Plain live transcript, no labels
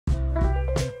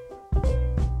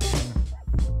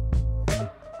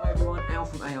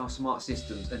AR Smart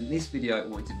Systems, and in this video I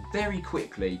wanted to very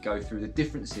quickly go through the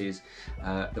differences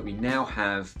that we now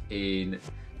have in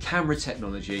camera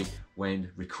technology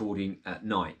when recording at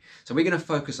night. So we're going to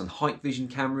focus on Hikvision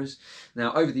cameras.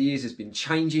 Now over the years there's been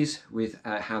changes with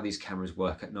how these cameras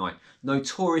work at night.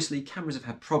 Notoriously, cameras have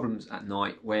had problems at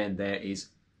night when there is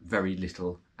very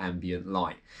little ambient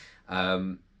light.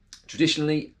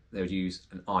 Traditionally they would use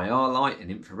an IR light,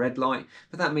 an infrared light,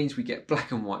 but that means we get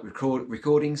black and white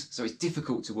recordings, so it's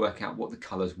difficult to work out what the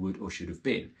colours would or should have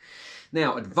been.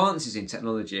 Now, advances in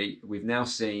technology, we've now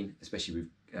seen, especially with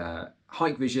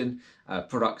Hikvision,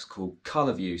 products called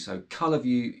ColorVu. So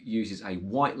ColorVu uses a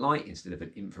white light instead of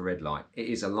an infrared light. It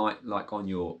is a light like on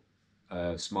your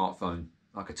smartphone,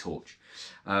 like a torch,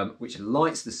 which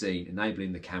lights the scene,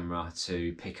 enabling the camera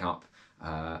to pick up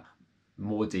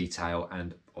more detail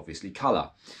and obviously colour.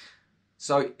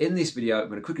 So in this video I'm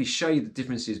going to quickly show you the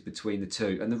differences between the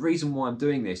two, and the reason why I'm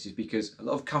doing this is because a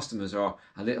lot of customers are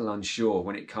a little unsure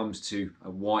when it comes to a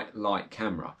white light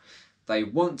camera. They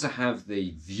want to have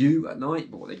the view at night,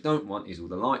 but what they don't want is all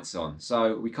the lights on.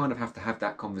 So we kind of have to have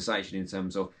that conversation in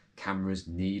terms of cameras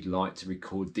need light to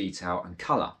record detail and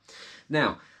colour.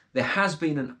 Now, there has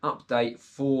been an update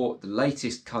for the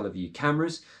latest ColorVu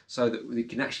cameras so that we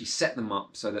can actually set them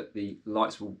up so that the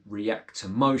lights will react to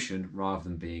motion rather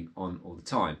than being on all the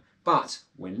time. But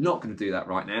we're not going to do that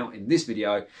right now. In this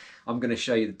video, I'm going to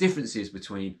show you the differences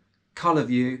between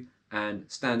ColorVu and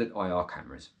standard IR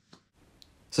cameras.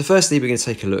 So firstly, we're going to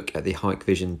take a look at the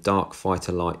Hikvision Dark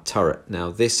Fighter Light Turret.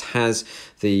 Now this has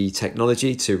the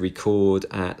technology to record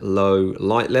at low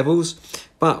light levels,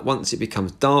 but once it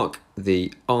becomes dark,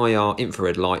 the IR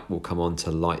infrared light will come on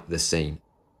to light the scene.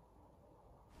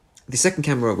 The second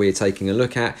camera we're taking a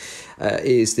look at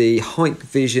is the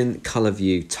Hikvision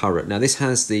ColorVu Turret. Now this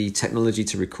has the technology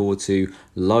to record to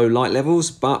low light levels,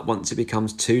 but once it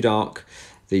becomes too dark,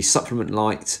 the supplement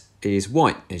light is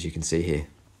white, as you can see here.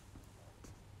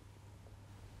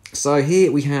 So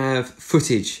here we have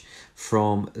footage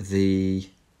from the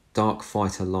Dark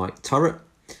Fighter Light Turret,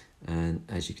 and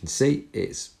as you can see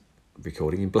it's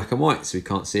recording in black and white, so we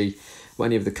can't see what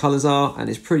any of the colours are, and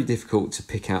it's pretty difficult to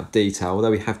pick out detail,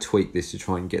 although we have tweaked this to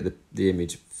try and get the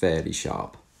image fairly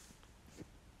sharp.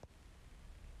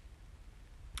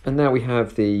 And now we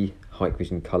have the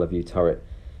Hikvision ColorVu Turret,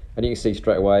 and you can see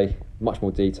straight away much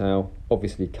more detail,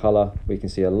 obviously colour. We can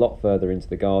see a lot further into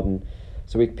the garden,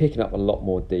 so we're picking up a lot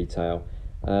more detail,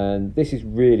 and this is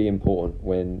really important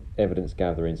when evidence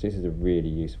gathering, so this is a really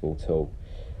useful tool.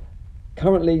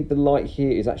 Currently the light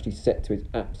here is actually set to its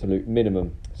absolute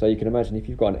minimum, so you can imagine if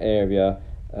you've got an area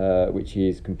which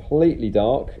is completely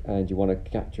dark and you want to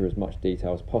capture as much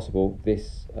detail as possible,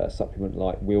 this supplement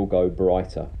light will go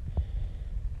brighter.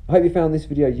 I hope you found this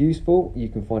video useful. You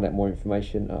can find out more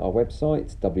information at our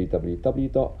website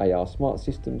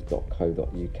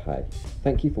www.arsmartsystems.co.uk.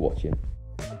 Thank you for watching.